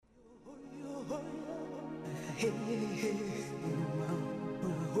Good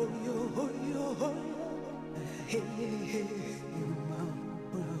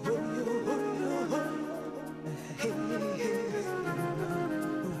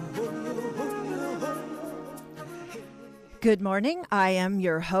morning. I am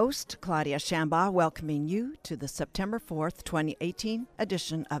your host, Claudia Shambaugh, welcoming you to the September 4th, 2018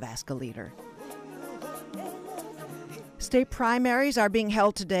 edition of Ask a Leader. State primaries are being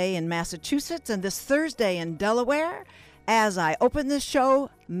held today in Massachusetts and this Thursday in Delaware. As I open this show,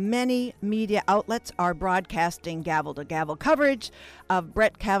 many media outlets are broadcasting gavel-to-gavel coverage of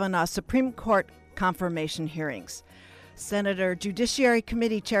Brett Kavanaugh's Supreme Court confirmation hearings. Senator Judiciary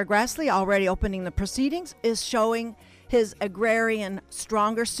Committee Chair Grassley, already opening the proceedings, is showing his agrarian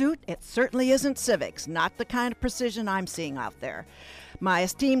stronger suit. It certainly isn't civics, not the kind of precision I'm seeing out there. My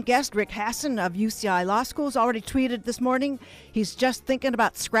esteemed guest, Rick Hasson of UCI Law School, has already tweeted this morning he's just thinking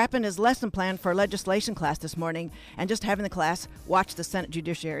about scrapping his lesson plan for legislation class this morning and just having the class watch the Senate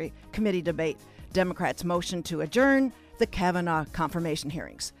Judiciary Committee debate Democrats' motion to adjourn the Kavanaugh confirmation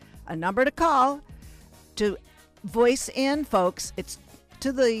hearings. A number to call to voice in, folks. It's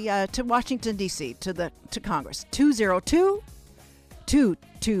to Washington, D.C., to Congress,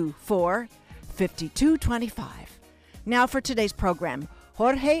 202-224-5225. Now for today's program,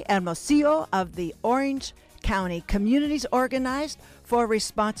 Jorge Hermosillo of the Orange County Communities Organized for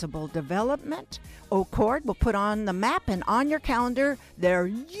Responsible Development, OCORD, will put on the map and on your calendar their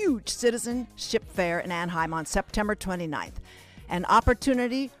huge Citizenship Fair in Anaheim on September 29th, an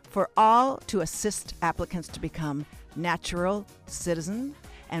opportunity for all to assist applicants to become natural citizens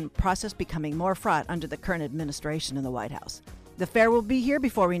and process becoming more fraught under the current administration in the White House. The fair will be here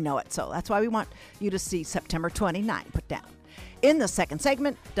before we know it, so that's why we want you to see September 29 put down. In the second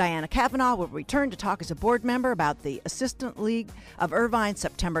segment, Diana Kavanaugh will return to talk as a board member about the Assistant League of Irvine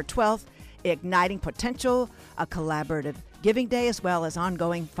September 12th, Igniting Potential, a collaborative giving day, as well as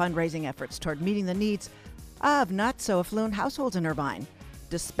ongoing fundraising efforts toward meeting the needs of not-so-affluent households in Irvine.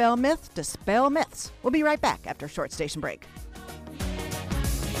 Dispel myths, dispel myths. We'll be right back after a short station break.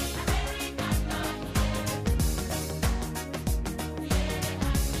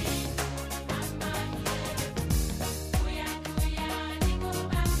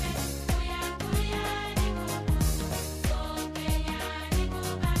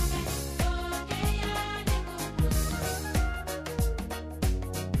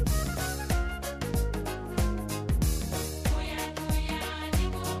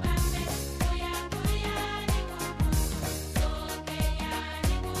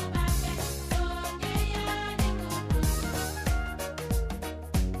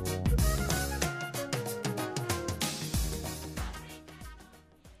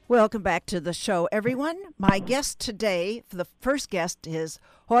 Welcome back to the show, everyone. My guest today, the first guest, is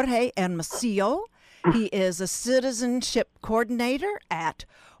Jorge Hermosillo. He is a citizenship coordinator at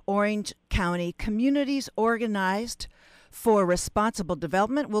Orange County Communities Organized for Responsible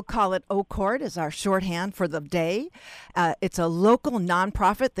Development. We'll call it OCORD as our shorthand for the day. It's a local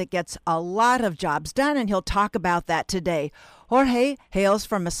nonprofit that gets a lot of jobs done, and he'll talk about that today. Jorge hails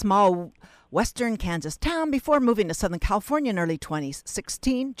from a small western Kansas town before moving to Southern California in early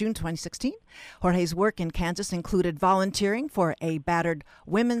 2016, June 2016. Jorge's work in Kansas included volunteering for a battered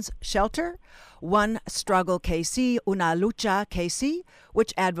women's shelter, One Struggle KC, Una Lucha KC,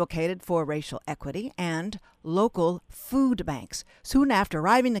 which advocated for racial equity, and local food banks. Soon after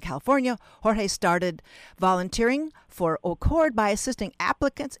arriving to California, Jorge started volunteering for OCORD by assisting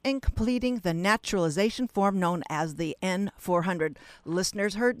applicants in completing the naturalization form known as the N-400.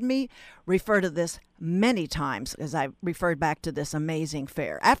 Listeners heard me refer to this many times as I referred back to this amazing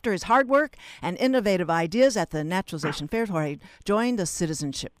fair. After his hard work and innovative ideas at the naturalization fair, Jorge joined the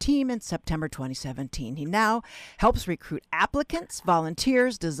citizenship team in September 2017. He now helps recruit applicants,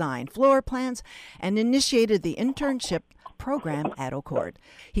 volunteers, design floor plans, and initiated the internship program at OCORD.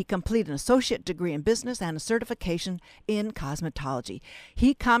 He completed an associate degree in business and a certification in cosmetology.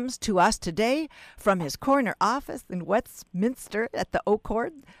 He comes to us today from his corner office in Westminster at the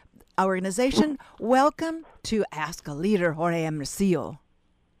OCORD organization. Welcome to Ask a Leader, Jorge Hermosillo.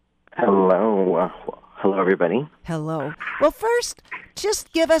 Hello. Hello, everybody. Hello. Well, first,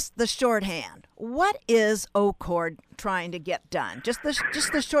 just give us the shorthand. What is OCORD trying to get done? Just the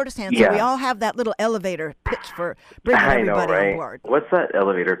shortest hand, so we all have that little elevator pitch for bringing everybody on board. What's that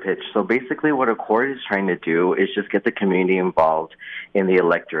elevator pitch? So basically what OCORD is trying to do is just get the community involved in the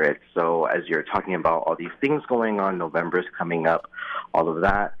electorate. So as you're talking about all these things going on, November's coming up, all of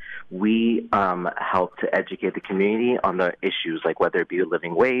that, we help to educate the community on the issues, like whether it be a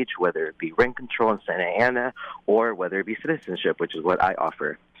living wage, whether it be rent control in Santa Ana, or whether it be citizenship, which is what I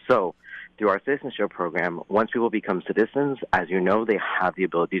offer. So through our citizenship program, once people become citizens, as you know, they have the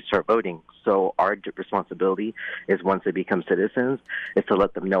ability to start voting. So our responsibility is, once they become citizens, is to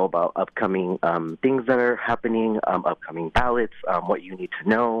let them know about upcoming things that are happening, upcoming ballots, what you need to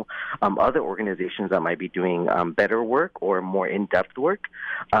know, other organizations that might be doing better work or more in-depth work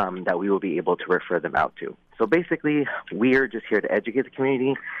that we will be able to refer them out to. So basically, we are just here to educate the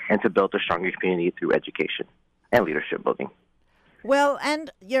community and to build a stronger community through education and leadership building. Well,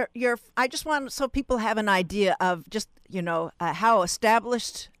 and I just want so people have an idea of just, how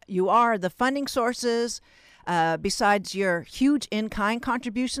established you are, the funding sources, besides your huge in-kind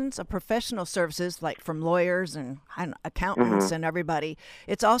contributions of professional services, like from lawyers and accountants and everybody.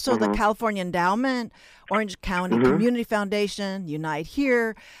 It's also the California Endowment, Orange County Community Foundation, Unite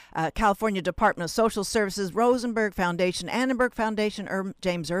Here, California Department of Social Services, Rosenberg Foundation, Annenberg Foundation,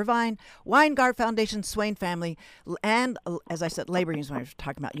 James Irvine, Weingart Foundation, Swain Family, and, as I said, labor unions when I was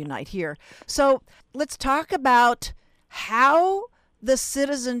talking about Unite Here. So let's talk about how the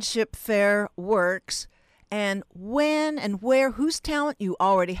Citizenship Fair works, and when and where, whose talent you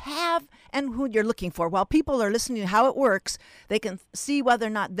already have and who you're looking for. While people are listening to how it works, they can see whether or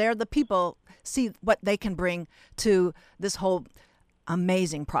not they're the people, see what they can bring to this whole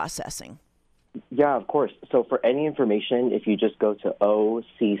amazing processing. Yeah, of course. So for any information, if you just go to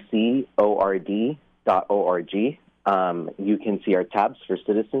OCCORD.org, you can see our tabs for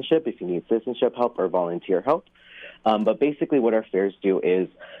citizenship if you need citizenship help or volunteer help. But basically what our fairs do is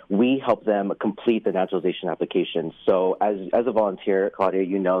we help them complete the naturalization application. So as a volunteer, Claudia,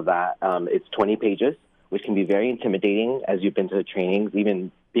 you know that it's 20 pages, which can be very intimidating as you've been to the trainings.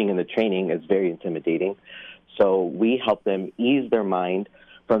 Even being in the training is very intimidating. So we help them ease their mind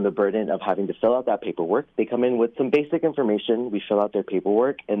from the burden of having to fill out that paperwork. They come in with some basic information. We fill out their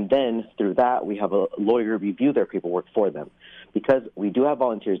paperwork, and then through that, we have a lawyer review their paperwork for them. Because we do have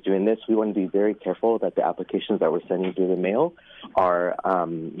volunteers doing this, we want to be very careful that the applications that we're sending through the mail are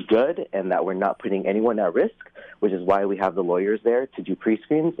good and that we're not putting anyone at risk, which is why we have the lawyers there to do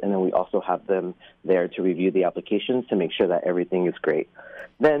pre-screens, and then we also have them there to review the applications to make sure that everything is great.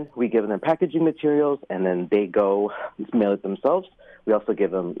 Then we give them packaging materials, and then they go mail it themselves. We also give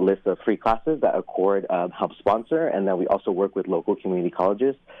them lists of free classes that Accord helps sponsor, and then we also work with local community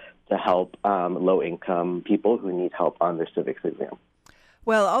colleges to help low-income people who need help on their civics exam.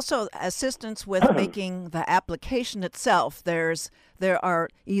 Well, also assistance with making the application itself. There are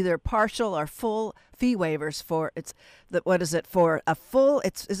either partial or full fee waivers for for a full?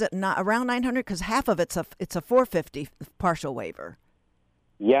 Is it not around $900? Because half of it's a $450 partial waiver.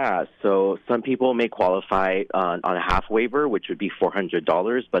 Yeah, so some people may qualify on a half waiver, which would be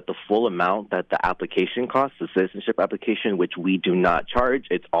 $400, but the full amount that the application costs, the citizenship application, which we do not charge,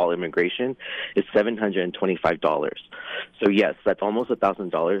 it's all immigration, is $725. So yes, that's almost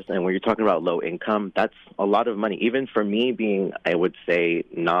 $1,000. And when you're talking about low income, that's a lot of money. Even for me being, I would say,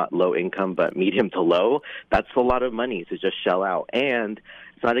 not low income, but medium to low, that's a lot of money to just shell out. And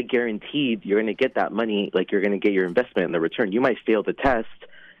it's not a guaranteed you're going to get that money, like you're going to get your investment in the return. You might fail the test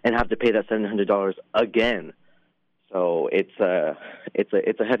and have to pay that $700 again. So it's a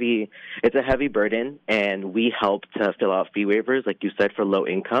heavy burden, and we help to fill out fee waivers, like you said, for low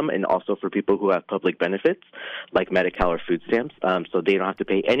income and also for people who have public benefits, like Medi-Cal or food stamps. So they don't have to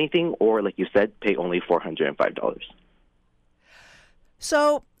pay anything, or like you said, pay only $405.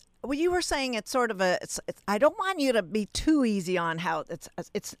 So, well, you were saying it's sort of I don't want you to be too easy on how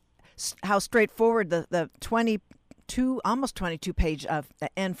it's how straightforward the almost 22 page of the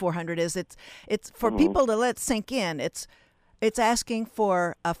N400 is. It's for people to let it sink in. It's asking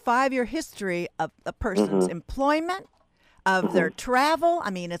for a 5-year history of a person's employment, of their travel.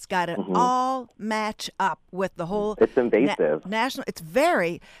 I mean, it's got to all match up with the whole. It's invasive. National. It's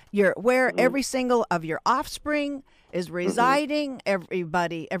where every single of your offspring is residing,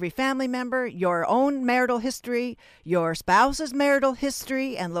 every family member, your own marital history, your spouse's marital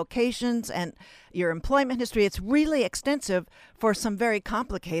history and locations, and your employment history. It's really extensive for some very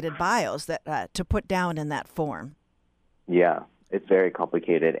complicated bios that to put down in that form. Yeah, it's very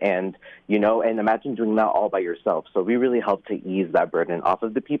complicated. And, and imagine doing that all by yourself. So we really help to ease that burden off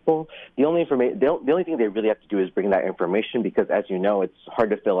of the people. The only thing they really have to do is bring that information because, as you know, it's hard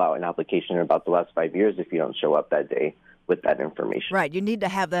to fill out an application in about the last 5 years if you don't show up that day with that information. Right. You need to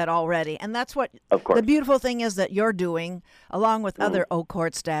have that already. And that's what the beautiful thing is that you're doing, along with other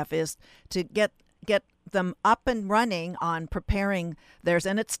Accord staff, is to get them up and running on preparing theirs,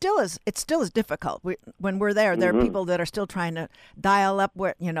 and it still is difficult. When we're there are people that are still trying to dial up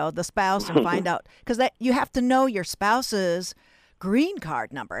where the spouse and find out, because you have to know your spouse's green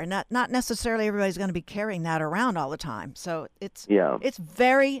card number, and not necessarily everybody's going to be carrying that around all the time. So it's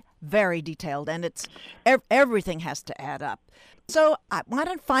very, very detailed, and it's everything has to add up. So I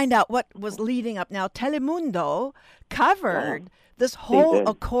want to find out what was leading up. Now, Telemundo covered this whole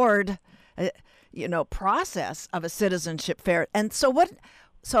Accord, process of a citizenship fair. And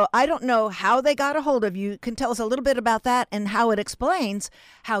so I don't know how they got a hold of you. Can tell us a little bit about that and how it explains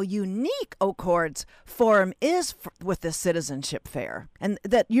how unique Accord's forum is with this citizenship fair, and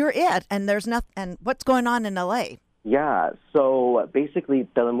that you're it, and there's nothing, and what's going on in LA. Yeah, so basically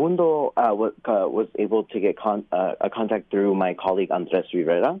Telemundo was able to get a contact through my colleague Andres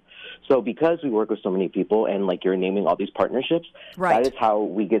Rivera. So because we work with so many people and like you're naming all these partnerships, that is how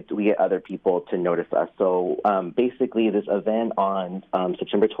we get other people to notice us. So basically this event on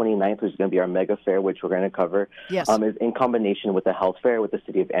September 29th, which is going to be our mega fair, which we're going to cover, is in combination with the health fair with the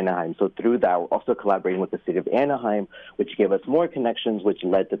city of Anaheim. So through that, we're also collaborating with the city of Anaheim, which gave us more connections, which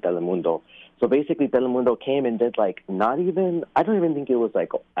led to Telemundo. So basically, Telemundo came and did I don't even think it was like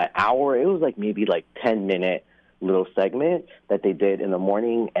an hour. It was like maybe 10-minute little segment that they did in the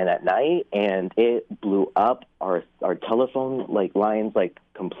morning and at night, and it blew up our telephone lines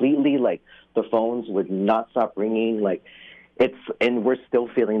completely. The phones would not stop ringing. And we're still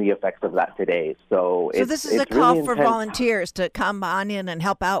feeling the effects of that today. So this is a call really for volunteers to come on in and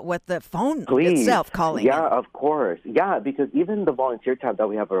help out with the phone itself calling. Yeah, of course. Yeah, because even the volunteer tab that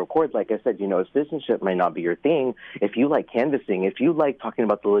we have at Accord, like I said, if citizenship might not be your thing, if you like canvassing, if you like talking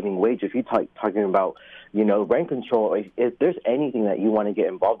about the living wage, if you talking about, rent control, if there's anything that you want to get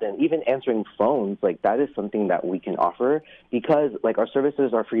involved in, even answering phones, that is something that we can offer because our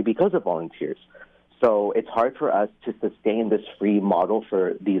services are free because of volunteers. So it's hard for us to sustain this free model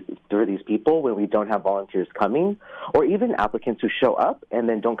for these people when we don't have volunteers coming, or even applicants who show up and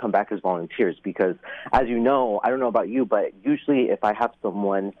then don't come back as volunteers. Because, as you know, I don't know about you, but usually if I have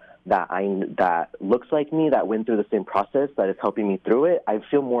someone that looks like me, that went through the same process, that is helping me through it, I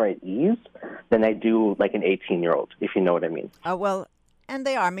feel more at ease than I do an 18-year-old, if you know what I mean. Well, and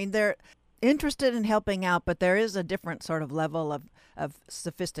they are. I mean, they're interested in helping out, but there is a different sort of level of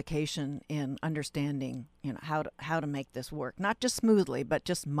sophistication in understanding, how to make this work, not just smoothly, but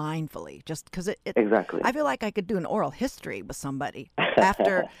just mindfully. Just because exactly, I feel like I could do an oral history with somebody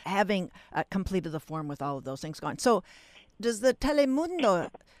after having completed the form with all of those things going. So, does the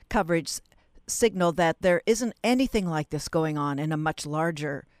Telemundo coverage signal that there isn't anything like this going on in a much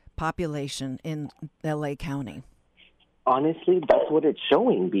larger population in LA County? Honestly, that's what it's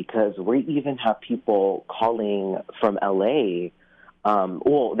showing, because we even have people calling from LA.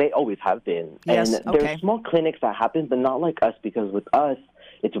 They always have been. Yes, and there's small clinics that happen, but not like us, because with us,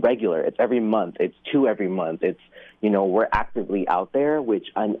 it's regular. It's every month. It's 2 every month. It's, we're actively out there, which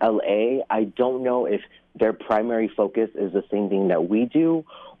in LA, I don't know if their primary focus is the same thing that we do,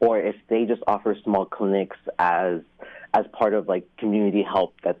 or if they just offer small clinics as part of community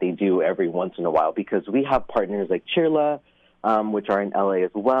help that they do every once in a while, because we have partners like CHIRLA, which are in LA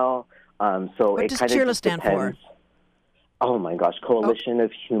as well. So what does CHIRLA stand for? Oh my gosh, Coalition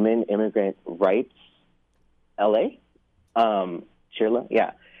of Human Immigrant Rights, LA, CHIRLA,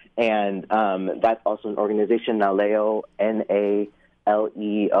 yeah. And that's also an organization, NALEO,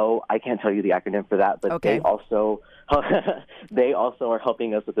 NALEO. I can't tell you the acronym for that, but they also are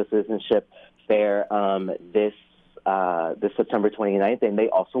helping us with the citizenship fair this September 29th, and they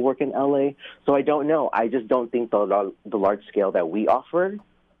also work in LA. So I don't know. I just don't think the large scale that we offer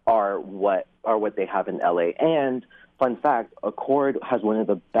are what they have in LA. And fun fact, Accord has one of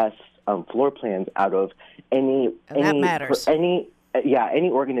the best floor plans out of any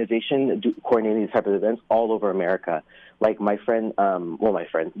organization coordinating these type of events all over America. Like he's my friend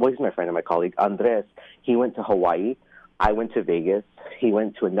and my colleague, Andres, he went to Hawaii. I went to Vegas. He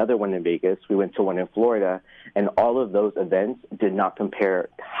went to another one in Vegas. We went to one in Florida. And all of those events did not compare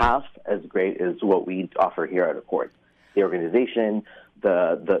half as great as what we offer here at Accord. The organization,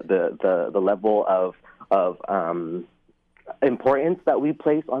 the level of importance that we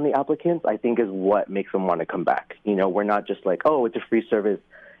place on the applicants, I think, is what makes them want to come back. We're not just like, oh, it's a free service,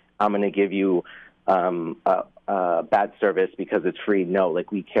 I'm going to give you bad service because it's free. No,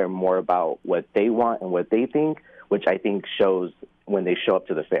 we care more about what they want and what they think, which I think shows when they show up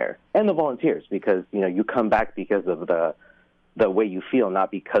to the fair. And the volunteers, because, you come back because of the way you feel,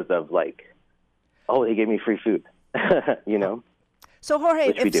 not because of oh, they gave me free food, So,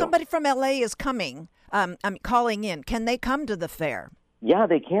 Jorge, if somebody from LA is coming, calling in, can they come to the fair? Yeah,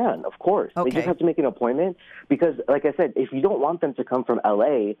 they can, of course. Okay. They just have to make an appointment because, like I said, if you don't want them to come from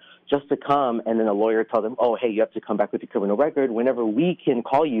L.A. just to come and then a lawyer tell them, oh, hey, you have to come back with your criminal record, whenever we can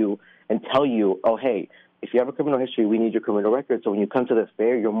call you and tell you, oh, hey, if you have a criminal history, we need your criminal record. So when you come to the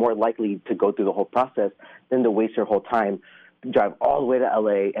fair, you're more likely to go through the whole process than to waste your whole time, drive all the way to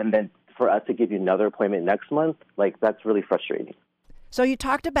LA, and then for us to give you another appointment next month. Like, that's really frustrating. So you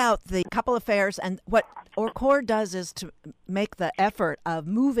talked about the couple of fairs, and what ORCOR does is to make the effort of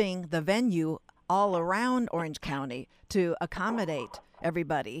moving the venue all around Orange County to accommodate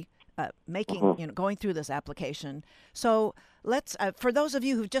everybody, going through this application. So let's, for those of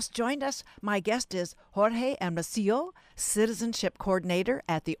you who've just joined us, my guest is Jorge Hermosillo, Citizenship Coordinator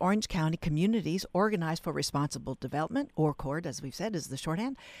at the Orange County Communities Organized for Responsible Development, or CORD, as we've said, is the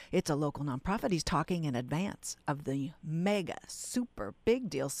shorthand. It's a local nonprofit. He's talking in advance of the mega, super big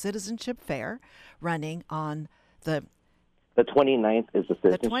deal Citizenship Fair running on the 29th is the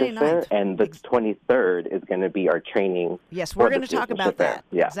Citizenship Fair, and the 23rd is going to be our training. Yes, we're going to talk about that.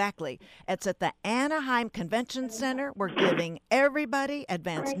 Yeah. Exactly. It's at the Anaheim Convention Center. We're giving everybody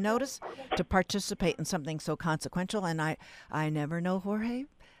advance notice to participate in something so consequential. And I never know, Jorge,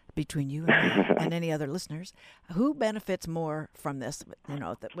 between you and me and any other listeners, who benefits more from this,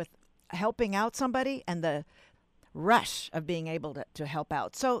 with helping out somebody and the rush of being able to help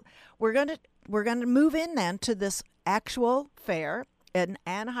out. So we're going to move in then to this actual fair in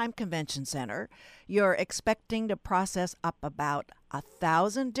Anaheim Convention Center. You're expecting to process up about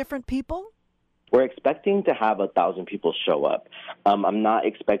 1,000 different people? We're expecting to have 1,000 people show up. I'm not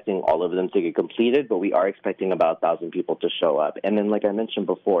expecting all of them to get completed, but we are expecting about 1,000 people to show up. And then, like I mentioned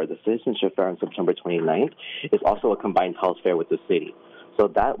before, the Citizenship Fair on September 29th is also a combined health fair with the city. So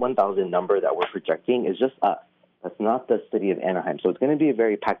that 1,000 number that we're projecting is just us. That's not the city of Anaheim. So it's going to be a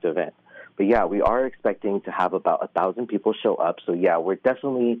very packed event. But, yeah, we are expecting to have about 1,000 people show up. So, yeah, we're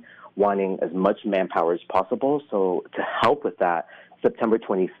definitely wanting as much manpower as possible. So to help with that, September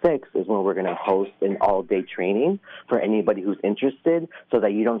 26th is when we're going to host an all-day training for anybody who's interested so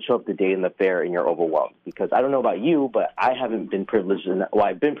that you don't show up the day in the fair and you're overwhelmed. Because I don't know about you, but I haven't been privileged enough. Well,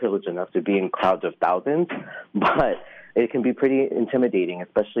 I've been privileged enough to be in crowds of thousands, but it can be pretty intimidating,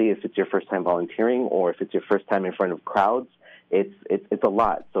 especially if it's your first time volunteering or if it's your first time in front of crowds. It's a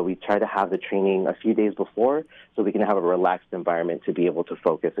lot. So we try to have the training a few days before so we can have a relaxed environment to be able to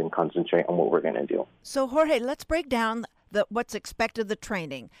focus and concentrate on what we're going to do. So, Jorge, let's break down what's expected of the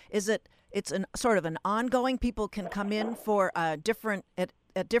training. It's an sort of an ongoing, people can come in for at different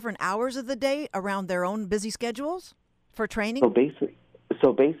hours of the day around their own busy schedules for training?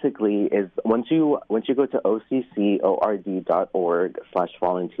 So basically, is once you go to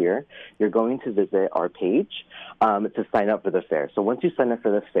occord.org/volunteer, you're going to visit our page to sign up for the fair. So once you sign up for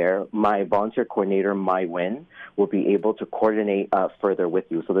the fair, my volunteer coordinator, Mai Win, will be able to coordinate further with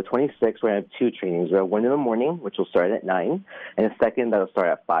you. So the 26th, we're going to have two trainings. We have one in the morning, which will start at 9, and a second that will start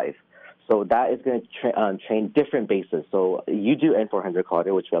at 5. So that is going to train different bases. So you do N400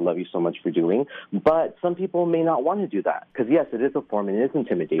 Claudia, which I love you so much for doing, but some people may not want to do that because, yes, it is a form and it is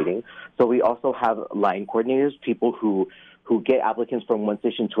intimidating. So we also have line coordinators, people who get applicants from one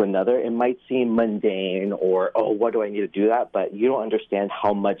station to another. It might seem mundane or, oh, what do I need to do that? But you don't understand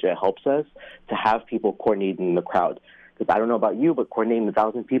how much it helps us to have people coordinating the crowd. Because I don't know about you, but coordinating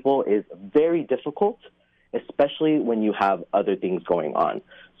 1,000 people is very difficult, especially when you have other things going on.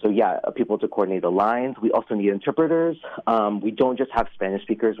 So, yeah, people to coordinate the lines. We also need interpreters. We don't just have Spanish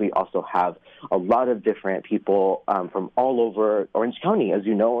speakers. We also have a lot of different people from all over Orange County. As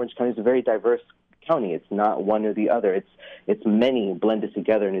you know, Orange County is a very diverse county. It's not one or the other. It's many blended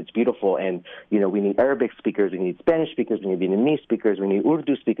together, and it's beautiful. And, we need Arabic speakers. We need Spanish speakers. We need Vietnamese speakers. We need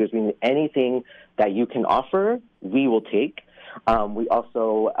Urdu speakers. We need anything that you can offer, we will take. We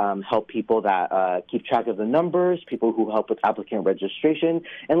also help people that keep track of the numbers, people who help with applicant registration,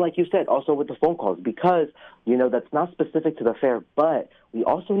 and like you said, also with the phone calls, because, that's not specific to the fair, but we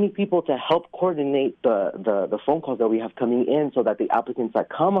also need people to help coordinate the phone calls that we have coming in so that the applicants that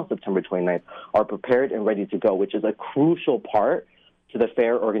come on September 29th are prepared and ready to go, which is a crucial part to the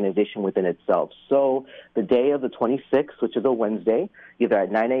fair organization within itself. So the day of the 26th, which is a Wednesday, either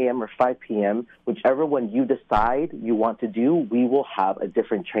at 9 a.m. or 5 p.m., whichever one you decide you want to do, we will have a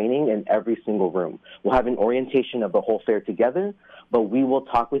different training in every single room. We'll have an orientation of the whole fair together, but we will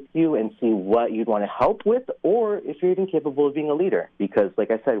talk with you and see what you'd want to help with, or if you're even capable of being a leader. Because,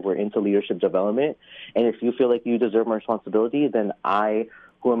 like I said, we're into leadership development, and if you feel like you deserve my responsibility, then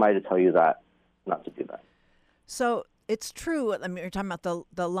who am I to tell you that not to do that? So it's true. I mean, you're talking about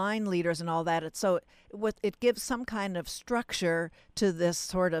the line leaders and all that. It gives some kind of structure to this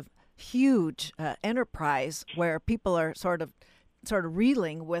sort of huge enterprise where people are sort of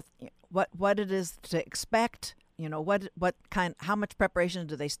reeling with what it is to expect. How much preparation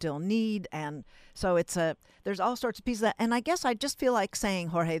do they still need? And so there's all sorts of pieces of that. And I guess I just feel like saying,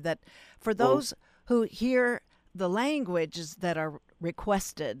 Jorge, that for those who hear the languages that are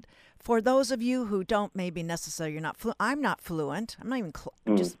requested. For those of you who don't maybe necessarily, you're not I'm not fluent. I'm not even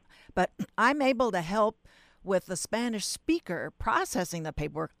just, but I'm able to help with the Spanish speaker processing the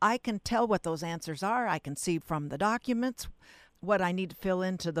paperwork. I can tell what those answers are. I can see from the documents what I need to fill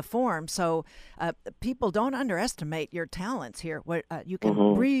into the form. So people don't underestimate your talents here. You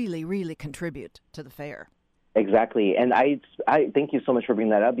can really, really contribute to the fair. Exactly. And I thank you so much for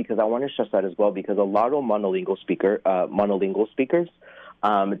bringing that up, because I want to stress that as well, because a lot of monolingual speakers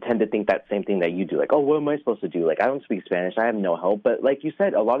tend to think that same thing that you do. Like, oh, what am I supposed to do? Like, I don't speak Spanish. I have no help. But like you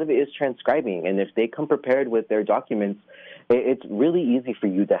said, a lot of it is transcribing. And if they come prepared with their documents, it's really easy for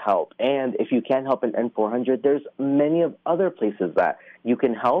you to help. And if you can't help in N400, there's many of other places that you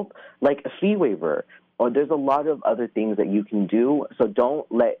can help, like a fee waiver. Or there's a lot of other things that you can do. So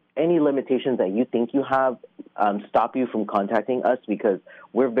don't let any limitations that you think you have stop you from contacting us, because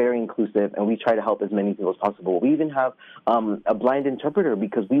we're very inclusive and we try to help as many people as possible. We even have a blind interpreter,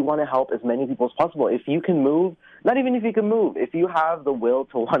 because we want to help as many people as possible. If you can move, not even if you can move, if you have the will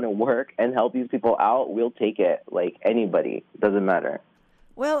to want to work and help these people out, we'll take it. Like anybody, doesn't matter.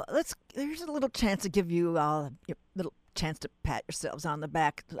 Well, there's a little chance to give you all a little chance to pat yourselves on the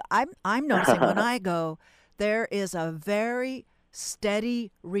back. I'm noticing when I go, there is a very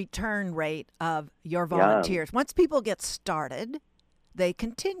steady return rate of your volunteers. Yeah. Once people get started, they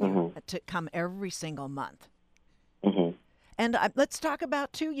continue to come every single month. And let's talk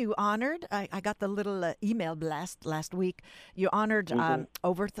about, too, you honored, I got the little email blast last week, you honored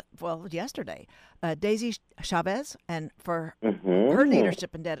yesterday, Daisy Chavez, and for her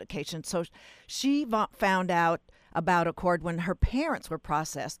leadership and dedication. So she found out about Accord when her parents were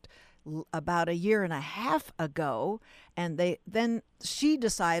processed about a year and a half ago, and then she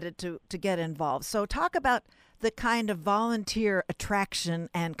decided to get involved. So talk about the kind of volunteer attraction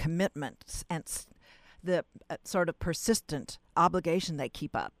and commitment and the sort of persistent obligation they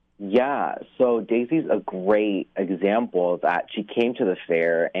keep up. Yeah, so Daisy's a great example that she came to the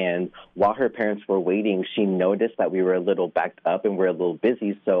fair, and while her parents were waiting, she noticed that we were a little backed up and we're a little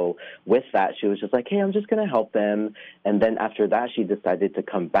busy. So with that, she was just like, hey, I'm just going to help them. And then after that, she decided to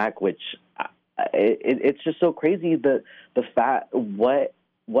come back, which it's just so crazy, the fact, what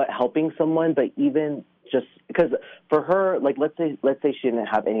helping someone, but even just because for her, like, let's say she didn't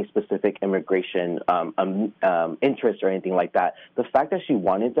have any specific immigration interest or anything like that. The fact that she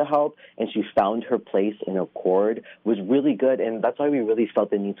wanted to help and she found her place in Accord was really good, and that's why we really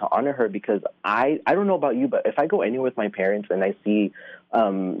felt the need to honor her. Because I don't know about you, but if I go anywhere with my parents and I see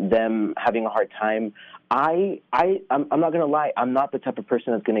them having a hard time, I'm not going to lie, I'm not the type of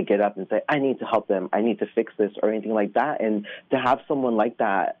person that's going to get up and say, I need to help them, I need to fix this or anything like that. And to have someone like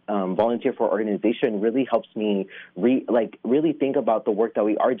that volunteer for our organization really helps me really think about the work that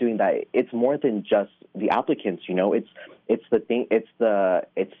we are doing, that it's more than just the applicants, you know,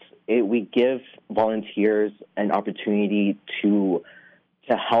 we give volunteers an opportunity to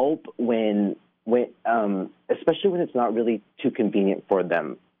help when especially when it's not really too convenient for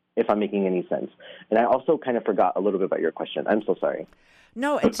them, if I'm making any sense. And I also kind of forgot a little bit about your question. I'm so sorry.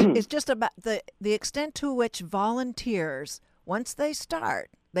 No, it's just about the extent to which volunteers, once they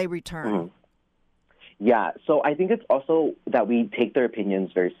start, they return. Yeah, so I think it's also that we take their opinions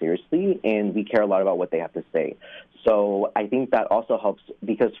very seriously and we care a lot about what they have to say. So I think that also helps,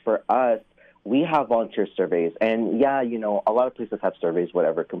 because for us, we have volunteer surveys, and yeah, you know, a lot of places have surveys,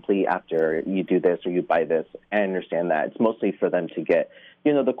 whatever, complete after you do this or you buy this. I understand that. It's mostly for them to get,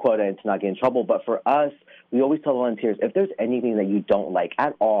 you know, the quota and to not get in trouble. But for us, we always tell volunteers, if there's anything that you don't like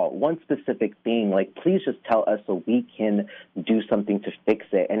at all, one specific thing, like, please just tell us so we can do something to fix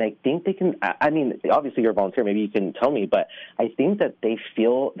it. And I think they can, I mean, obviously you're a volunteer, maybe you can tell me, but I think that they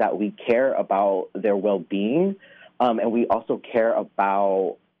feel that we care about their well-being, and we also care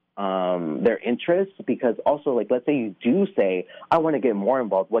about their interests, because also, like, let's say you do say, I want to get more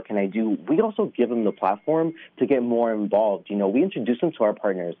involved, what can I do? We also give them the platform to get more involved. You know, we introduce them to our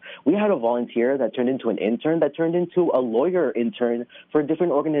partners. We had a volunteer that turned into an intern, that turned into a lawyer intern for a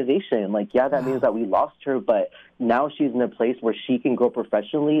different organization. Like, yeah, that means that we lost her, but now she's in a place where she can grow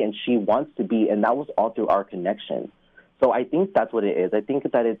professionally and she wants to be, and that was all through our connection. So I think that's what it is. I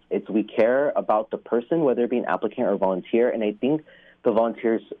think that it's we care about the person, whether it be an applicant or volunteer, and I think the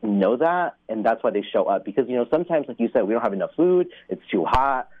volunteers know that, and that's why they show up. Because, you know, sometimes, like you said, we don't have enough food, it's too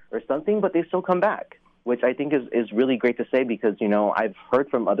hot or something, but they still come back, which I think is really great to say, because, you know, I've heard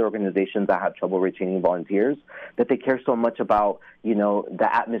from other organizations that have trouble retaining volunteers that they care so much about, you know,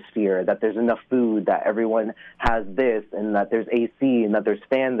 the atmosphere, that there's enough food, that everyone has this, and that there's AC, and that there's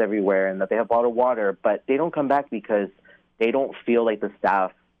fans everywhere, and that they have bottled water, but they don't come back because they don't feel like the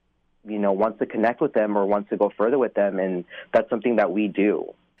staff wants to connect with them or wants to go further with them, and that's something that we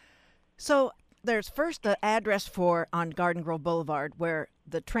do. So there's first the address on Garden Grove Boulevard where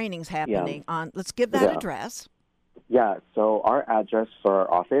the training's happening on. Let's give that address. Yeah, so our address for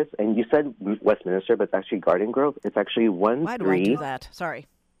our office, and you said Westminster, but it's actually Garden Grove. It's actually 13. Why do I do that? Sorry.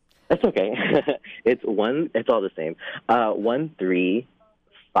 That's okay. It's all the same.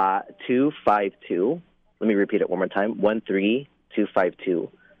 13252. Let me repeat it one more time. 13252,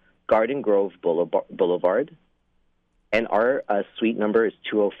 Garden Grove Boulevard, and our suite number is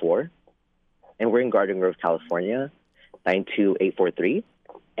 204, and we're in Garden Grove, California, 92843,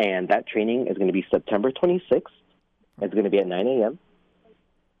 and that training is going to be September 26th. It's going to be at 9 a.m.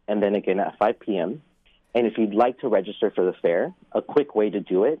 and then again at 5 p.m. And if you'd like to register for the fair, a quick way to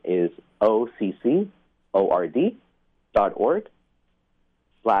do it is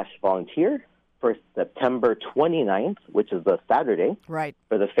OCCORD.org/volunteer for September 29th, which is the Saturday, right,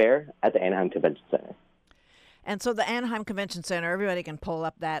 for the fair at the Anaheim Convention Center. And so the Anaheim Convention Center, everybody can pull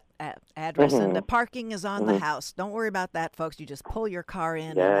up that address, and the parking is on the house. Don't worry about that, folks. You just pull your car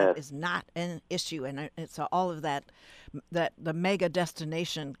in, and that is not an issue. And it's all of that the mega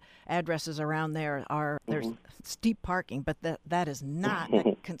destination addresses around there there's steep parking, but that is not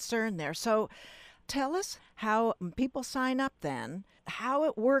a concern there. So tell us how people sign up then, how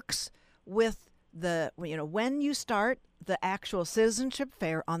it works with when you start the actual Citizenship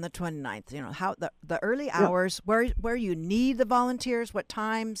Fair on the 29th, how the early hours, where you need the volunteers, what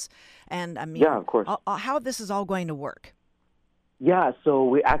times, and of course, how this is all going to work. Yeah, so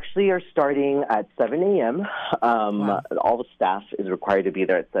we actually are starting at 7 a.m. Wow. All the staff is required to be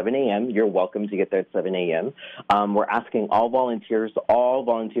there at 7 a.m. You're welcome to get there at 7 a.m. We're asking all volunteers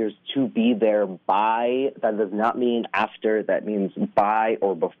to be there by, that does not mean after, that means by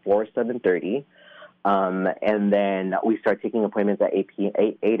or before 7:30. And then we start taking appointments at 8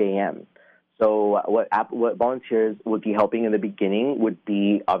 a.m. So what volunteers would be helping in the beginning would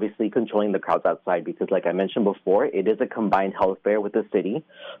be obviously controlling the crowds outside because, like I mentioned before, it is a combined health fair with the city.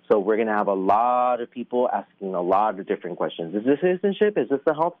 So we're going to have a lot of people asking a lot of different questions. Is this citizenship? Is this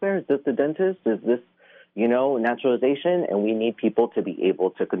the health fair? Is this the dentist? Is this, naturalization? And we need people to be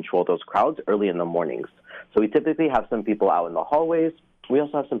able to control those crowds early in the mornings. So we typically have some people out in the hallways. We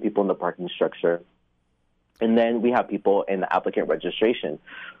also have some people in the parking structure. And then we have people in the applicant registration.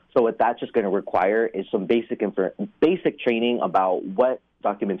 So what that's just going to require is some basic training about what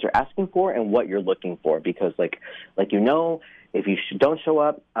documents you're asking for and what you're looking for. Because, if you don't show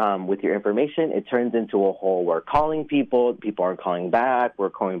up with your information, it turns into a whole we're calling people aren't calling back, we're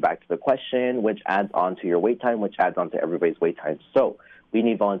calling back to the question, which adds on to your wait time, which adds on to everybody's wait time. So we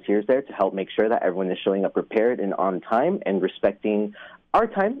need volunteers there to help make sure that everyone is showing up prepared and on time and respecting our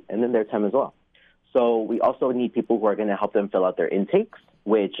time and then their time as well. So we also need people who are going to help them fill out their intakes,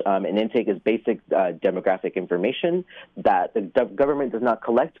 which an intake is basic demographic information that the government does not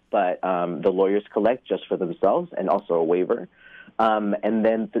collect, but the lawyers collect just for themselves, and also a waiver. And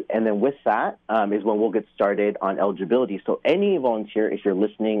then with that is when we'll get started on eligibility. So any volunteer, if you're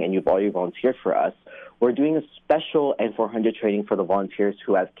listening and you've already volunteered for us, we're doing a special N400 training for the volunteers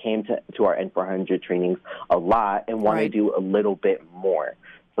who have came to our N400 trainings a lot and want to do a little bit more.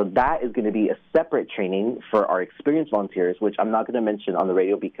 So that is going to be a separate training for our experienced volunteers, which I'm not going to mention on the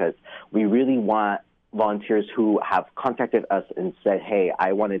radio because we really want volunteers who have contacted us and said, hey,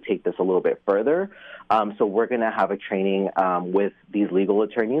 I want to take this a little bit further. So we're going to have a training with these legal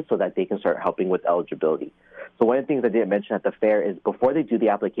attorneys so that they can start helping with eligibility. So one of the things I didn't mention at the fair is before they do the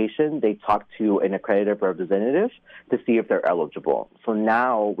application, they talk to an accredited representative to see if they're eligible. So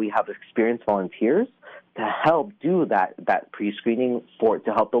now we have experienced volunteers to help do that pre-screening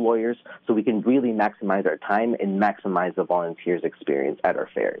to help the lawyers so we can really maximize our time and maximize the volunteers' experience at our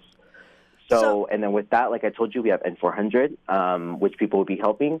fairs. So, and then with that, like I told you, we have N400, which people will be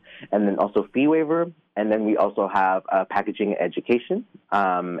helping, and then also fee waiver, and then we also have packaging and education,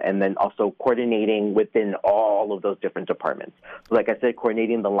 and then also coordinating within all of those different departments. So like I said,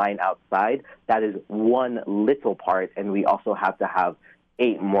 coordinating the line outside, that is one little part, and we also have to have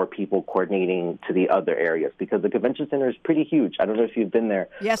 8 more people coordinating to the other areas because the convention center is pretty huge. I don't know if you've been there,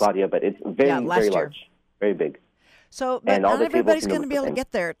 Claudia, but it's very large, very big. So, but not everybody's going to be able to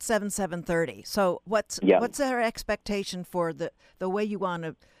get there at 7:30. So what's our expectation for the way you want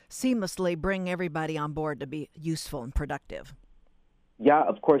to seamlessly bring everybody on board to be useful and productive? Yeah,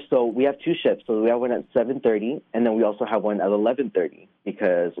 of course. So we have 2 shifts. So we have one at 7:30, and then we also have one at 11:30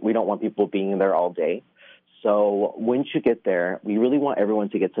 because we don't want people being there all day. So once you get there, we really want everyone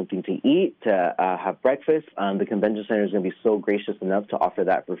to get something to eat, to have breakfast. The convention center is going to be so gracious enough to offer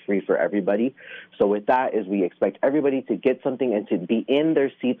that for free for everybody. So with that is we expect everybody to get something and to be in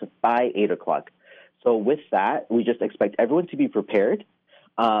their seats by 8 o'clock. So with that, we just expect everyone to be prepared,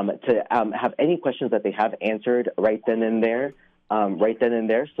 to have any questions that they have answered right then and there.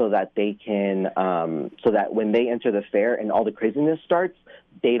 So that they can, so that when they enter the fair and all the craziness starts,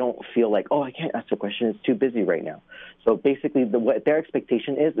 they don't feel like, oh, I can't ask a question, it's too busy right now. So basically, what their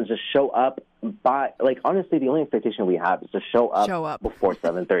expectation is to show up by, like, honestly, the only expectation we have is to show up before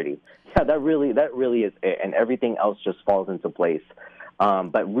 7:30. Yeah, that really is it, and everything else just falls into place.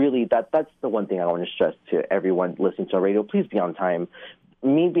 But really, that's the one thing I want to stress to everyone listening to our radio. Please be on time.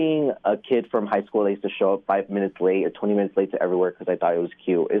 Me being a kid from high school, I used to show up 5 minutes late or 20 minutes late to everywhere because I thought it was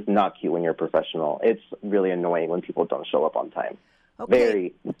cute. It's not cute when you're a professional. It's really annoying when people don't show up on time.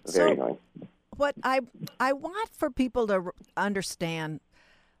 Okay. Very annoying. What I want for people to understand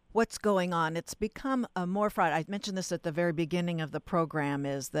what's going on. It's become a more fraud. I mentioned this at the very beginning of the program,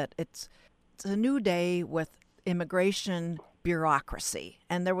 is that it's a new day with immigration bureaucracy.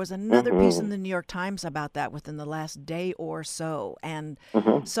 And there was another piece in the New York Times about that within the last day or so. And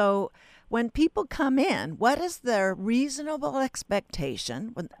so when people come in, what is their reasonable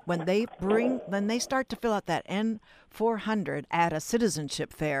expectation when they start to fill out that N-400 at a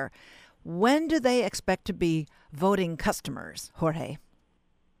citizenship fair? When do they expect to be voting customers, Jorge?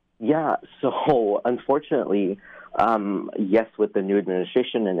 Yeah, so unfortunately, yes, with the new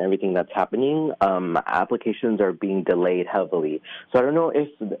administration and everything that's happening, applications are being delayed heavily. So I don't know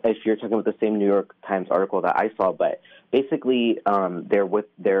if you're talking about the same New York Times article that I saw, but basically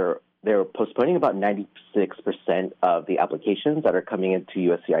they're postponing about 96% of the applications that are coming into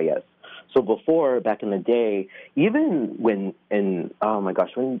USCIS. So before, back in the day, even when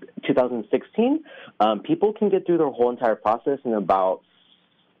 2016, people can get through their whole entire process in about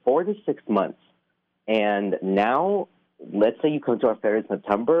 4 to 6 months. And now, let's say you come to our fair in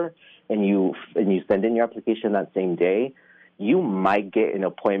September and you send in your application that same day, you might get an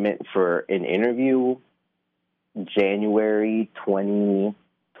appointment for an interview January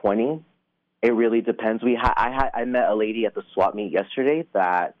 2020. It really depends. I met a lady at the swap meet yesterday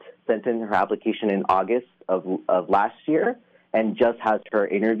that sent in her application in August of last year and just has her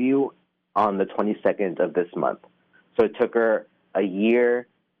interview on the 22nd of this month. So it took her a year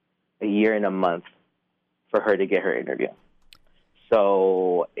and a month for her to get her interview.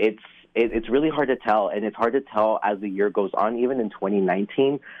 So it's really hard to tell, and it's hard to tell as the year goes on, even in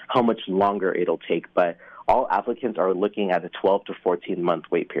 2019, how much longer it'll take. But all applicants are looking at a 12 to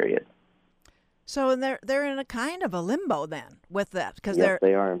 14-month wait period. So they're in a kind of a limbo then with that, because yes,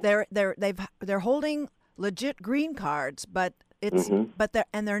 they are. They're holding legit green cards, but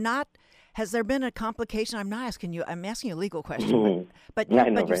they're not. Has there been a complication? I'm not asking you. I'm asking you a legal question, but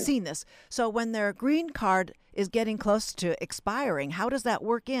you've seen this. So when their green card is getting close to expiring, how does that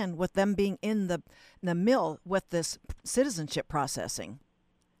work in with them being in the mill with this citizenship processing?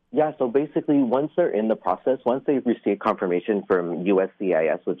 Yeah, so basically once they're in the process, once they've received confirmation from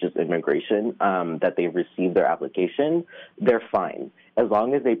USCIS, which is immigration, that they've received their application, they're fine. As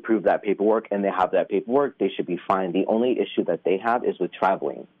long as they prove that paperwork and they have that paperwork, they should be fine. The only issue that they have is with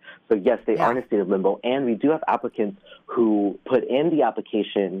traveling. So yes, they are in a state of limbo, and we do have applicants who put in the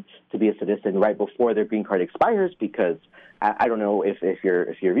application to be a citizen right before their green card expires, because I don't know if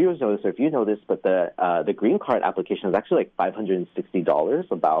your viewers know this or if you know this, but the green card application is actually like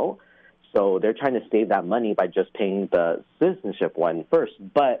 $560 about. So they're trying to save that money by just paying the citizenship one first.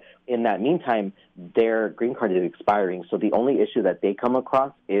 But in that meantime, their green card is expiring. So the only issue that they come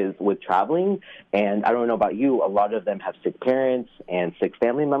across is with traveling. And I don't know about you, a lot of them have sick parents and sick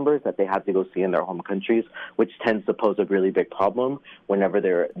family members that they have to go see in their home countries, which tends to pose a really big problem whenever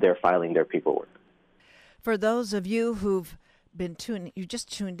they're filing their paperwork. For those of you who've been you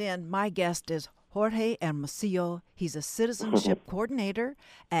just tuned in, my guest is Jorge Hermosillo. He's a citizenship coordinator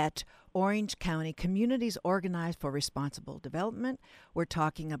at Orange County Communities Organized for Responsible Development. We're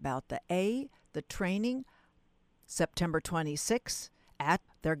talking about the training, September 26th at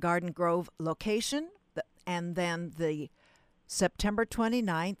their Garden Grove location, and then the September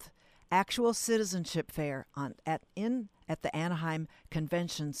 29th actual citizenship fair at the Anaheim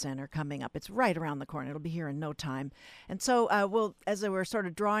Convention Center coming up. It's right around the corner. It'll be here in no time. And so as we're sort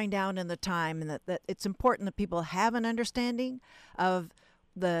of drawing down in the time, and that it's important that people have an understanding of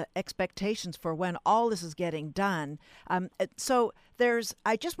the expectations for when all this is getting done. So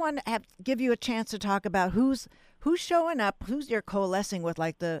I just want to give you a chance to talk about who's showing up, who's you're coalescing with,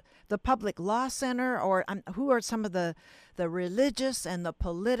 like the Public Law Center, or who are some of the religious and the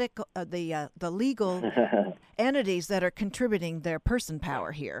political, the legal entities that are contributing their person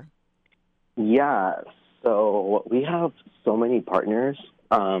power here. Yeah, so we have so many partners.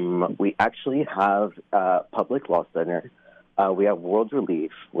 We actually have Public Law Center. We have World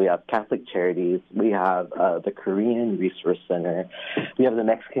Relief. We have Catholic Charities. We have the Korean Resource Center. We have the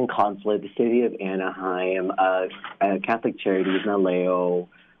Mexican Consulate, the City of Anaheim, Catholic Charities, NALEO.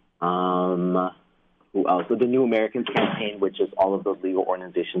 Who else? So the New Americans Campaign, which is all of those legal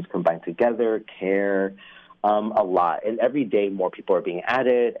organizations combined together, CARE, a lot. And every day more people are being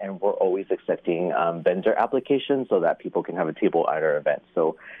added, and we're always accepting vendor applications so that people can have a table at our event.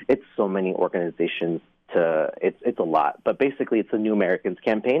 So it's so many organizations. It's a lot. But basically it's the New Americans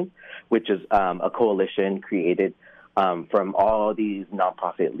Campaign, which is a coalition created from all these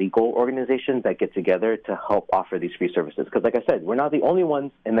nonprofit legal organizations that get together to help offer these free services. Because like I said, we're not the only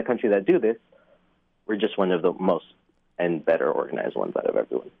ones in the country that do this. We're just one of the most and better organized ones out of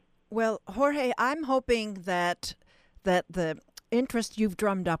everyone. Well, Jorge, I'm hoping that the interest you've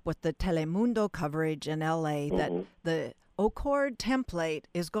drummed up with the Telemundo coverage in LA, that the Accord template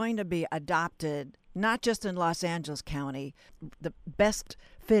is going to be adopted not just in Los Angeles County, the best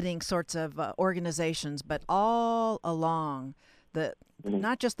fitting sorts of organizations, but all along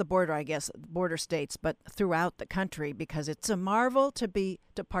not just the border, I guess, border states, but throughout the country, because it's a marvel to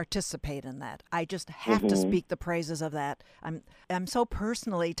participate in that. I just have to speak the praises of that. I'm so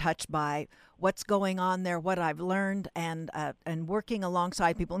personally touched by what's going on there, what I've learned, and working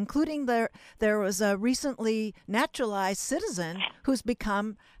alongside people, including there was a recently naturalized citizen who's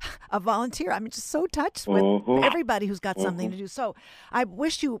become a volunteer. I'm just so touched with everybody who's got something to do. So I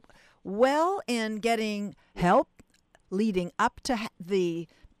wish you well in getting help leading up to the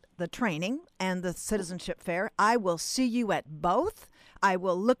training and the citizenship fair. I will see you at both. I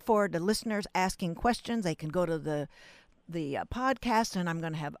will look forward to listeners asking questions. They can go to the podcast, and I'm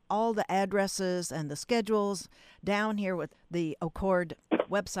going to have all the addresses and the schedules down here with the Accord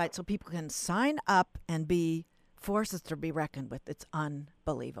website so people can sign up and be forces to be reckoned with. It's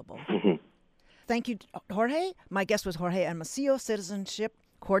unbelievable. Thank you, Jorge. My guest was Jorge Hermosillo, Citizenship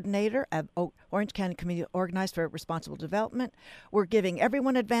Coordinator of Orange County Community Organized for Responsible Development. We're giving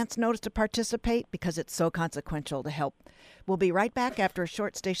everyone advance notice to participate because it's so consequential to help. We'll be right back after a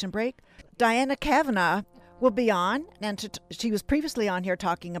short station break. Diana Kavanaugh will be on, and she was previously on here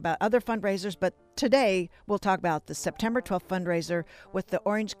talking about other fundraisers, but today we'll talk about the September 12th fundraiser with the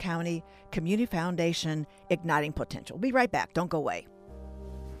Orange County Community Foundation, Igniting Potential. We'll be right back. Don't go away.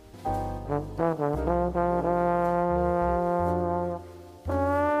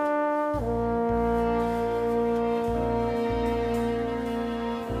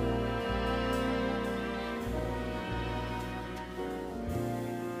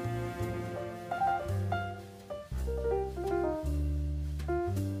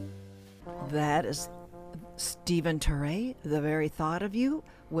 That is Stephen Turay, The Very Thought of You,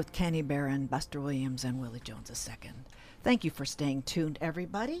 with Kenny Barron, Buster Williams, and Willie Jones II. Thank you for staying tuned,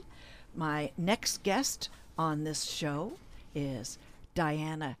 everybody. My next guest on this show is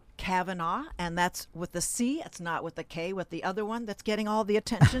Diana Kavanaugh, and that's with the C. It's not with the K, with the other one that's getting all the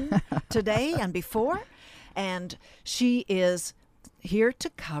attention today and before. And she is here to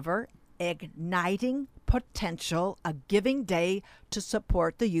cover Igniting Potential, a giving day to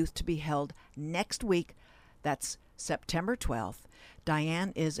support the youth, to be held next week. That's September 12th.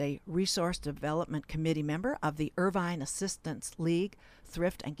 Diane is a Resource Development Committee member of the Irvine Assistance League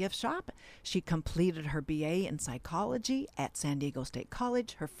Thrift and Gift Shop. She completed her BA in psychology at San Diego State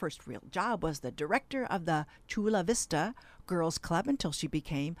College. Her first real job was the director of the Chula Vista Girls Club until she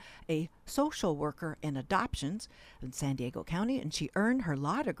became a social worker in adoptions in San Diego County, and she earned her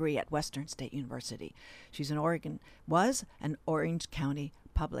law degree at Western State University. Was an Orange County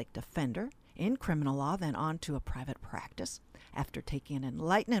public defender in criminal law, then on to a private practice. After taking an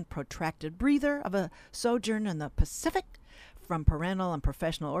enlightening and protracted breather of a sojourn in the Pacific from parental and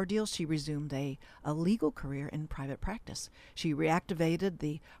professional ordeals, she resumed a legal career in private practice. She reactivated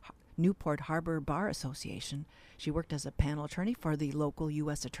the Newport Harbor Bar Association. She worked as a panel attorney for the local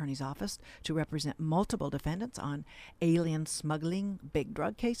U.S. Attorney's Office to represent multiple defendants on alien smuggling, big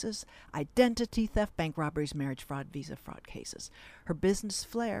drug cases, identity theft, bank robberies, marriage fraud, visa fraud cases. Her business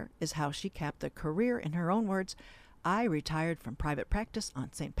flair is how she capped a career, in her own words, I retired from private practice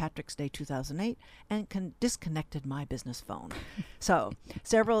on St. Patrick's Day 2008 and disconnected my business phone. So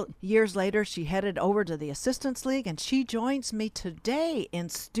several years later, she headed over to the Assistance League, and she joins me today in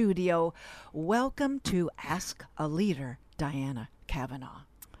studio. Welcome to Ask a Leader, Diana Kavanaugh.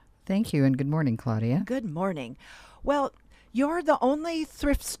 Thank you, and good morning, Claudia. Good morning. Well, you're the only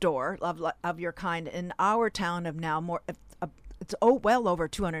thrift store of your kind in our town of now more. It's well over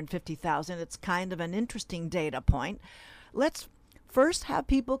 250,000. It's kind of an interesting data point. Let's first have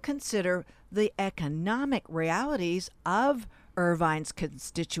people consider the economic realities of Irvine's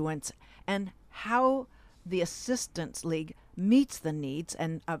constituents and how the Assistance League meets the needs.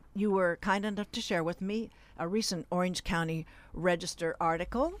 And you were kind enough to share with me a recent Orange County Register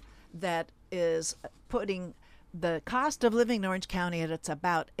article that is putting the cost of living in Orange County it's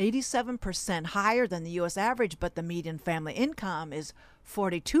about 87% higher than the U.S. average, but the median family income is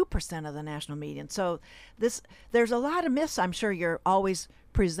 42% of the national median. So there's a lot of myths I'm sure you're always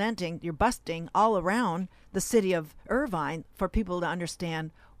you're busting all around the city of Irvine for people to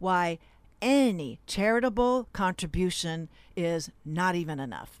understand why any charitable contribution is not even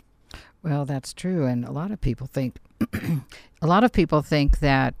enough. Well, that's true, and a lot of people think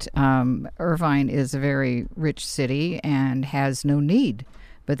that Irvine is a very rich city and has no need,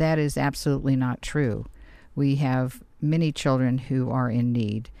 but that is absolutely not true. We have many children who are in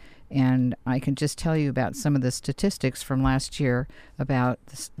need, and I can just tell you about some of the statistics from last year about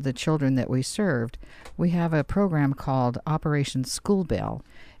the children that we served. We have a program called Operation School Bell,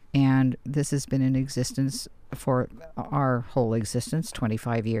 and this has been in existence for our whole existence,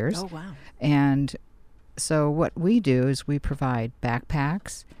 25 years. Oh, wow. And so what we do is we provide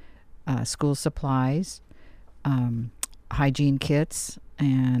backpacks, school supplies, hygiene kits,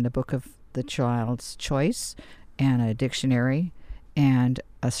 and a book of the child's choice, and a dictionary, and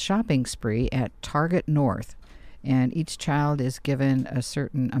a shopping spree at Target North. And each child is given a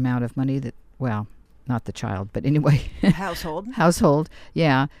certain amount of money not the child, but anyway. Household,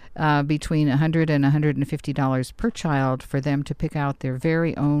 yeah. Between $100 and $150 per child for them to pick out their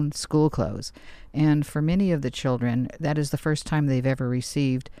very own school clothes. And for many of the children, that is the first time they've ever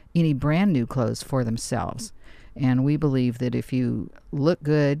received any brand new clothes for themselves. And we believe that if you look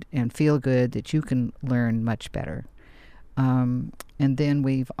good and feel good, that you can learn much better. And then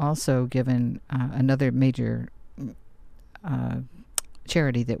we've also given another major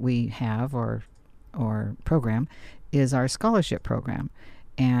charity that we have, or program, is our scholarship program.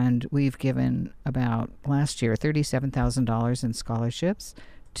 And we've given about, last year, $37,000 in scholarships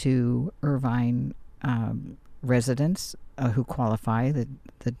to Irvine residents who qualify.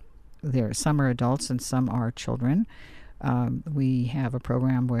 Some are adults and some are children. We have a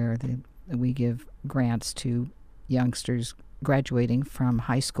program where we give grants to youngsters graduating from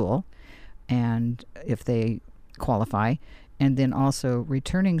high school, and if they qualify, and then also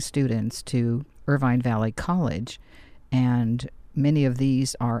returning students to Irvine Valley College, and many of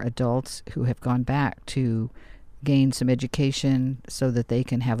these are adults who have gone back to gain some education so that they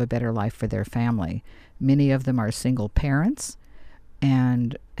can have a better life for their family. Many of them are single parents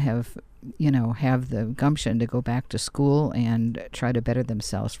and have the gumption to go back to school and try to better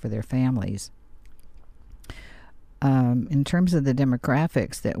themselves for their families. In terms of the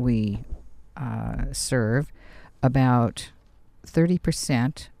demographics that we serve, about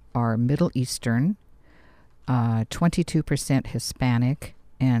 30% are Middle Eastern, 22% Hispanic,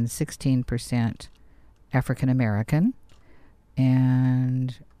 and 16% African American,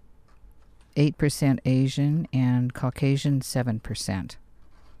 and 8% Asian, and Caucasian 7%.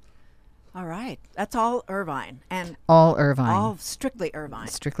 All right. That's all Irvine. And all Irvine. All strictly Irvine.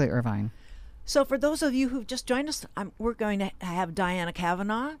 Strictly Irvine. So for those of you who've just joined us, we're going to have Diana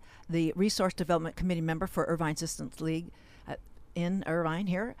Kavanaugh, the Resource Development Committee member for Irvine Assistance League in Irvine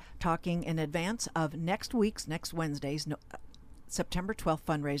here, talking in advance of next Wednesday's September 12th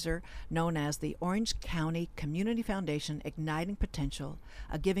fundraiser known as the Orange County Community Foundation Igniting Potential,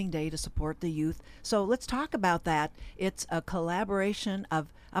 a giving day to support the youth. So let's talk about that. It's a collaboration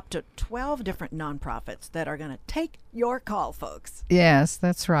of up to 12 different nonprofits that are going to take your call, folks. Yes,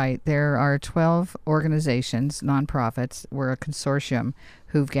 that's right. There are 12 organizations, nonprofits. We're a consortium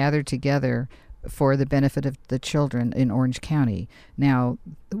who've gathered together for the benefit of the children in Orange County. Now,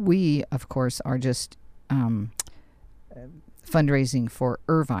 we, of course, are just fundraising for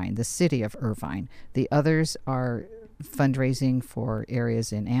Irvine, the city of Irvine. The others are fundraising for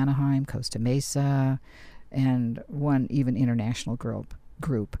areas in Anaheim, Costa Mesa, and one even international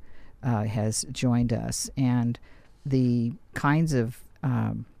group has joined us. And the kinds of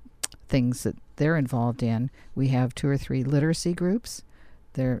things that they're involved in, we have 2 or 3 literacy groups.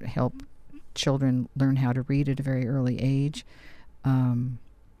 They help children learn how to read at a very early age.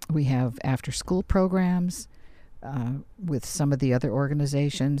 We have after-school programs with some of the other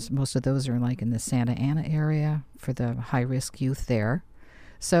organizations. Most of those are like in the Santa Ana area for the high-risk youth there.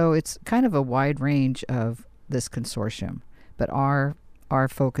 So it's kind of a wide range of this consortium. But our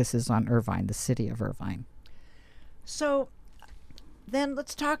focus is on Irvine, the city of Irvine. So then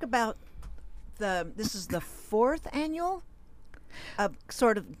let's talk about this is the fourth annual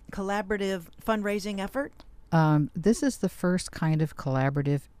sort of collaborative fundraising effort? This is the first kind of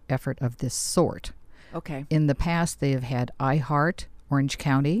collaborative effort of this sort. Okay. In the past, they have had iHeart, Orange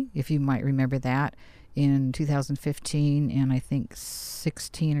County, if you might remember that, in 2015 and I think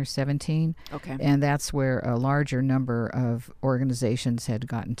 16 or 17. Okay. And that's where a larger number of organizations had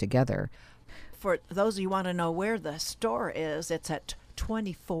gotten together. For those of you who want to know where the store is, it's at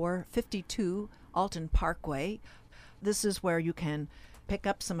 2452 Alton Parkway. This is where you can pick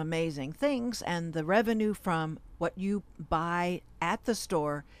up some amazing things, and the revenue from what you buy at the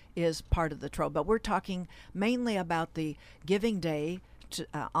store is part of the trove. But we're talking mainly about the Giving Day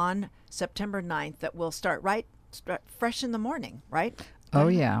on September 9th that will start fresh in the morning, right? Oh,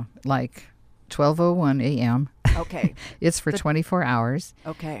 yeah, like 12:01 a.m. Okay. It's for 24 hours.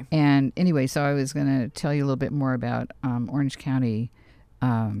 Okay. And anyway, so I was going to tell you a little bit more about Orange County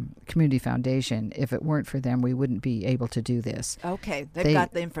Community Foundation. If it weren't for them, we wouldn't be able to do this. Okay. They've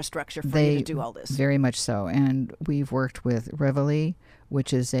got the infrastructure for you to do all this. Very much so. And we've worked with Reveille,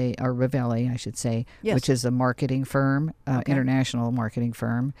 which is Reveille, I should say, yes, which is a marketing firm, international marketing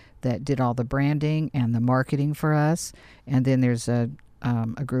firm that did all the branding and the marketing for us. And then there's a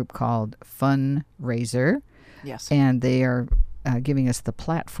group called Fundraiser. Yes. And they are giving us the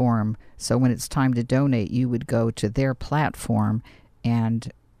platform. So when it's time to donate, you would go to their platform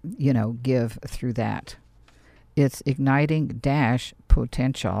and, give through that. It's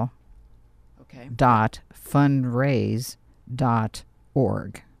igniting-potential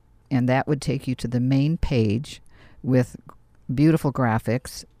 .fundraise.org. And that would take you to the main page with beautiful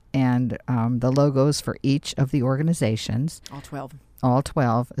graphics and the logos for each of the organizations. All 12. All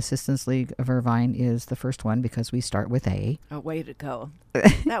 12. Assistance League of Irvine is the first one because we start with A. Oh, way to go.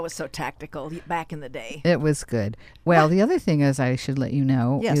 That was so tactical back in the day. It was good. Well, the other thing is I should let you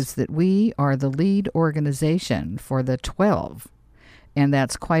know is that we are the lead organization for the 12. And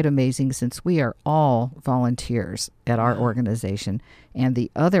that's quite amazing since we are all volunteers at our organization. And the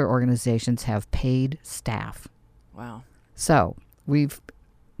other organizations have paid staff. Wow. So we've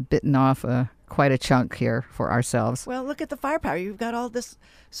bitten off quite a chunk here for ourselves. Well, look at the firepower. You've got all this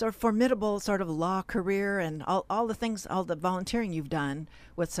sort of formidable sort of law career and all the things, all the volunteering you've done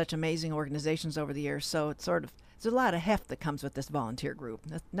with such amazing organizations over the years. So it's there's a lot of heft that comes with this volunteer group.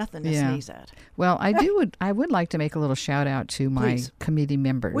 Nothing to sneeze at. Well, I would like to make a little shout out to my committee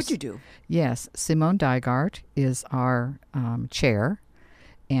members. What'd you do? Yes. Simone Dygart is our chair,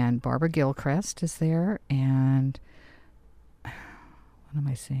 and Barbara Gilchrist is there, and what am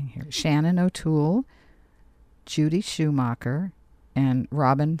I saying here? Shannon O'Toole, Judy Schumacher, and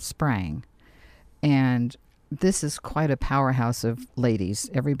Robin Sprang. And this is quite a powerhouse of ladies.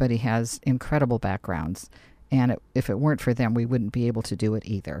 Everybody has incredible backgrounds. And if it weren't for them, we wouldn't be able to do it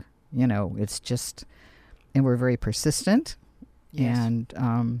either. It's just, and we're very persistent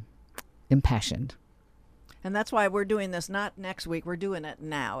and impassioned. And that's why we're doing this not next week. We're doing it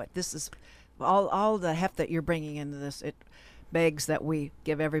now. This is all the heft that you're bringing into this. It begs that we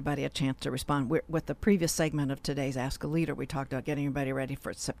give everybody a chance to respond. With the previous segment of today's Ask a Leader, we talked about getting everybody ready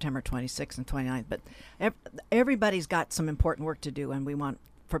for September 26th and 29th. But everybody's got some important work to do, and we want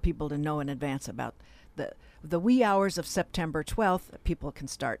for people to know in advance about the wee hours of September 12th. People can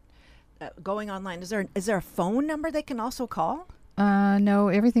start going online. Is there a phone number they can also call? No,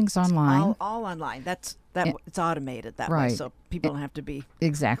 everything's online. All online. It's automated that way, right. so people don't have to be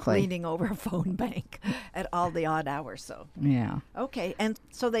leaning over a phone bank at all the odd hours. So okay, and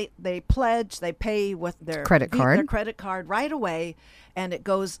so they pledge, they pay with their credit card right away, and it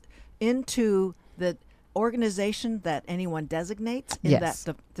goes into the organization that anyone designates in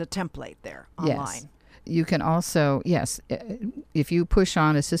the template there online. Yes. You can also if you push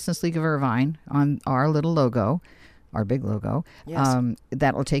on Assistance League of Irvine on our little logo, our big logo,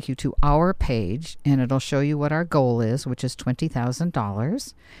 that will take you to our page, and it'll show you what our goal is, which is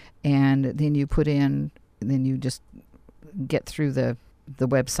 $20,000. And then you then you just get through the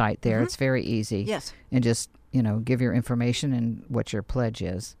website there. Mm-hmm. It's very easy. Yes. And just, give your information and what your pledge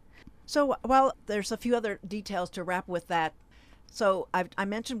is. So while there's a few other details to wrap with that, so I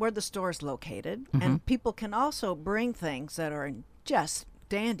mentioned where the store is located, mm-hmm. and people can also bring things that are in just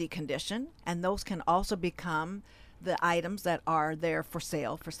dandy condition, and those can also become the items that are there for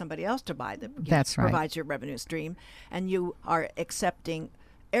sale for somebody else to buy that That's right. provides your revenue stream. And you are accepting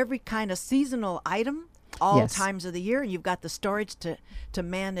every kind of seasonal item all Yes. times of the year, and you've got the storage to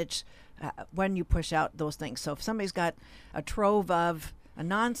manage when you push out those things. So if somebody's got a trove of a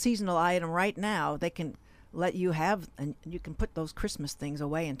non-seasonal item right now, they can let you have, and you can put those Christmas things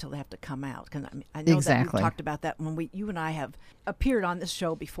away until they have to come out. Because I know that Exactly. we've talked about that when you and I have appeared on this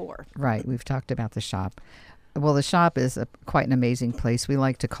show before. Right. We've talked about the shop. Well, the shop is quite an amazing place. We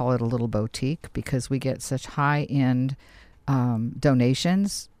like to call it a little boutique because we get such high-end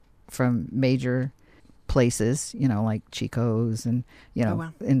donations from major places, like Chico's and, Oh,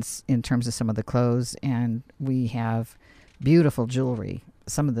 wow. in terms of some of the clothes. And we have beautiful jewelry.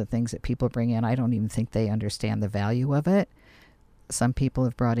 Some of the things that people bring in, I don't even think they understand the value of it. Some people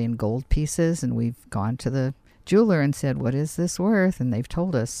have brought in gold pieces, and we've gone to the jeweler and said, what is this worth? And they've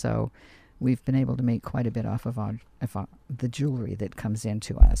told us. So we've been able to make quite a bit off of the jewelry that comes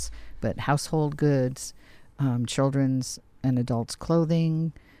into us. But household goods, children's and adults'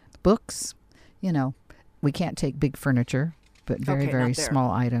 clothing, books, we can't take big furniture, but very, Okay, very not there.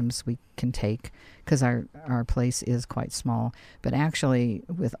 small items we can take because our place is quite small. But actually,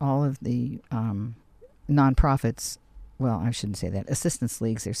 with all of the nonprofits, well, I shouldn't say that, assistance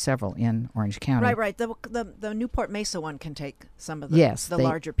leagues, there's several in Orange County. Right. The Newport Mesa one can take some of the, Yes, the they-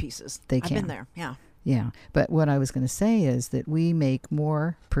 larger pieces. they I've can. been there, yeah. Yeah. But what I was going to say is that we make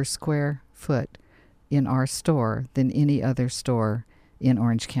more per square foot in our store than any other store in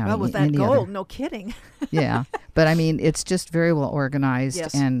Orange County. Well, with that Any gold, other- no kidding. Yeah. But I mean, it's just very well organized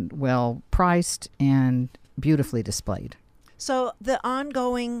Yes. and well priced and beautifully displayed. So the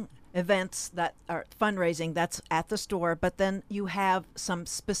ongoing events that are fundraising, that's at the store, but then you have some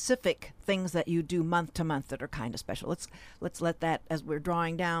specific things that you do month to month that are kind of special. Let's let that, as we're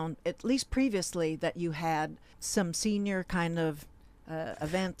drawing down, at least previously that you had some senior kind of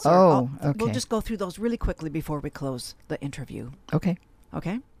events. Oh, We'll okay. just go through those really quickly before we close the interview. Okay.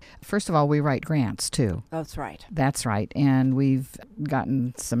 Okay? First of all, we write grants too. That's right. That's right. And we've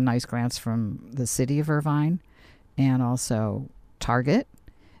gotten some nice grants from the city of Irvine and also Target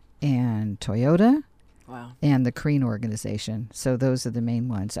and Toyota Wow. and the Crane organization. So those are the main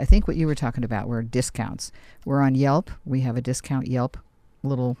ones. I think what you were talking about were discounts. We're on Yelp. We have a discount Yelp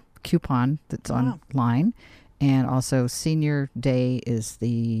little coupon that's Wow. online. And also Senior Day is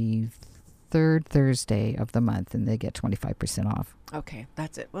the third Thursday of the month, and they get 25% off. Okay,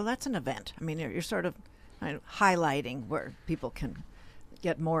 that's it. Well, that's an event. I mean, you're sort of highlighting where people can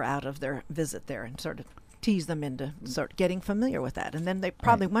get more out of their visit there and sort of tease them into sort of getting familiar with that. And then they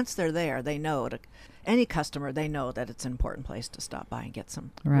probably, once they're there, they know, any customer, they know that it's an important place to stop by and get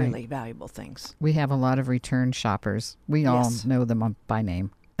some Right. really valuable things. We have a lot of return shoppers. We all Yes. know them by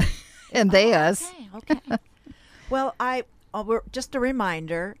name. And they us. Okay. Well, we're just a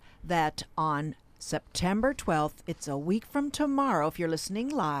reminder that on September 12th, it's a week from tomorrow, if you're listening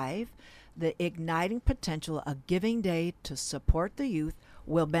live, the Igniting Potential, a giving day to support the youth,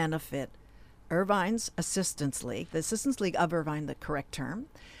 will benefit Irvine's Assistance League, the Assistance League of Irvine, the correct term,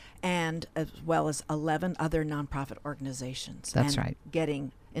 and as well as 11 other nonprofit organizations. That's And right.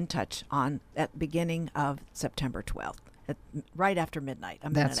 Getting in touch at beginning of September 12th, right after midnight. A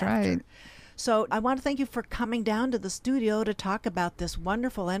minute That's after. right. So I want to thank you for coming down to the studio to talk about this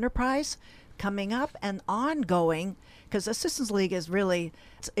wonderful enterprise coming up and ongoing, because Assistance League is really,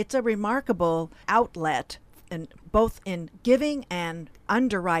 it's a remarkable outlet in both in giving and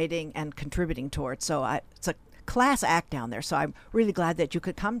underwriting and contributing towards. So it's a class act down there. So I'm really glad that you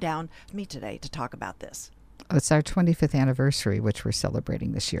could come down with me today to talk about this. It's our 25th anniversary, which we're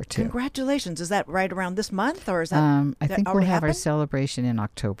celebrating this year, too. Congratulations. Is that right around this month, or is that I that think we'll already have our happened? celebration in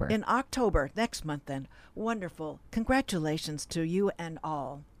October. In October, next month then. Wonderful. Congratulations to you and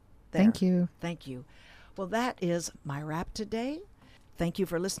all. There. Thank you. Thank you. Well, that is my wrap today. Thank you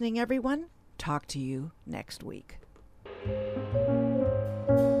for listening, everyone. Talk to you next week.